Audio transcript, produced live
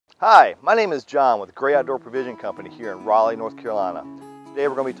Hi, my name is John with Great Outdoor Provision Company here in Raleigh, North Carolina. Today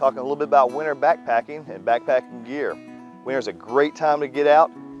we're going to be talking a little bit about winter backpacking and backpacking gear. Winter's a great time to get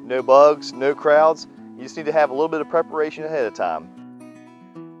out. No bugs, no crowds. You just need to have a little bit of preparation ahead of time.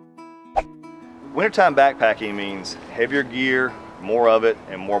 Wintertime backpacking means heavier gear, more of it,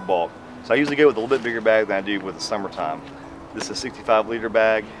 and more bulk. So I usually go with a little bit bigger bag than I do with the summertime. This is a 65-liter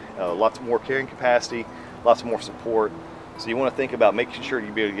bag, lots more carrying capacity, lots more support. So you want to think about making sure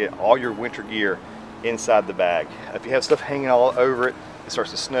you be able to get all your winter gear inside the bag. If you have stuff hanging all over it, it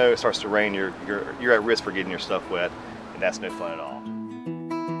starts to snow, it starts to rain, you're at risk for getting your stuff wet, and that's no fun at all.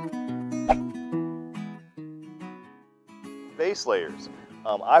 Base layers.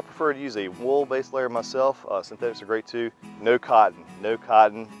 I prefer to use a wool base layer myself. Synthetics are great too. No cotton, no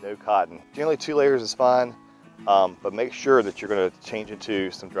cotton, no cotton. Generally 2 layers is fine, but make sure that you're going to change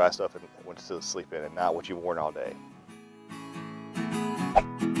into some dry stuff and want to sleep in and not what you've worn all day.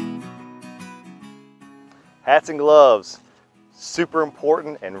 Hats and gloves, super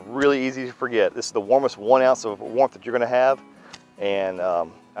important and really easy to forget. This is the warmest 1 ounce of warmth that you're going to have, and I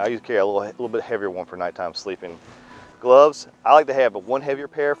usually carry a little bit heavier one for nighttime sleeping. Gloves, I like to have one heavier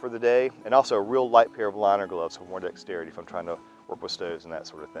pair for the day and also a real light pair of liner gloves for more dexterity if I'm trying to work with stoves and that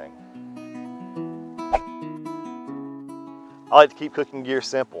sort of thing. I like to keep cooking gear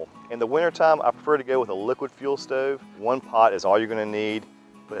simple. In the wintertime, I prefer to go with a liquid fuel stove. 1 pot is all you're going to need.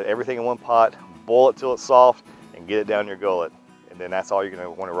 Put everything in 1 pot, boil it till it's soft, and get it down your gullet. And then that's all you're going to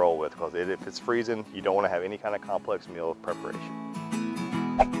want to roll with, because if it's freezing, you don't want to have any kind of complex meal preparation.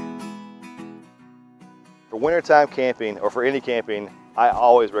 For wintertime camping, or for any camping, I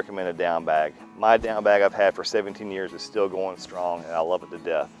always recommend a down bag. My down bag I've had for 17 years is still going strong, and I love it to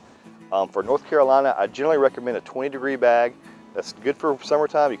death. For North Carolina, I generally recommend a 20-degree bag. That's good for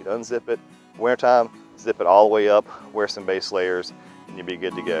summertime. You can unzip it. Wintertime, zip it all the way up, wear some base layers, and you'll be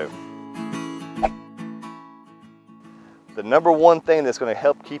good to go. The number one thing that's going to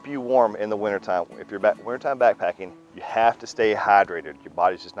help keep you warm in the wintertime, if you're wintertime backpacking, you have to stay hydrated. Your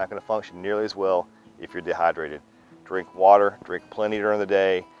body's just not going to function nearly as well if you're dehydrated. Drink water, drink plenty during the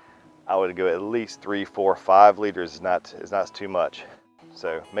day. I would go at least 3, 4, 5 liters is not too much.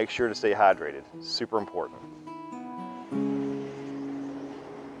 So make sure to stay hydrated, super important.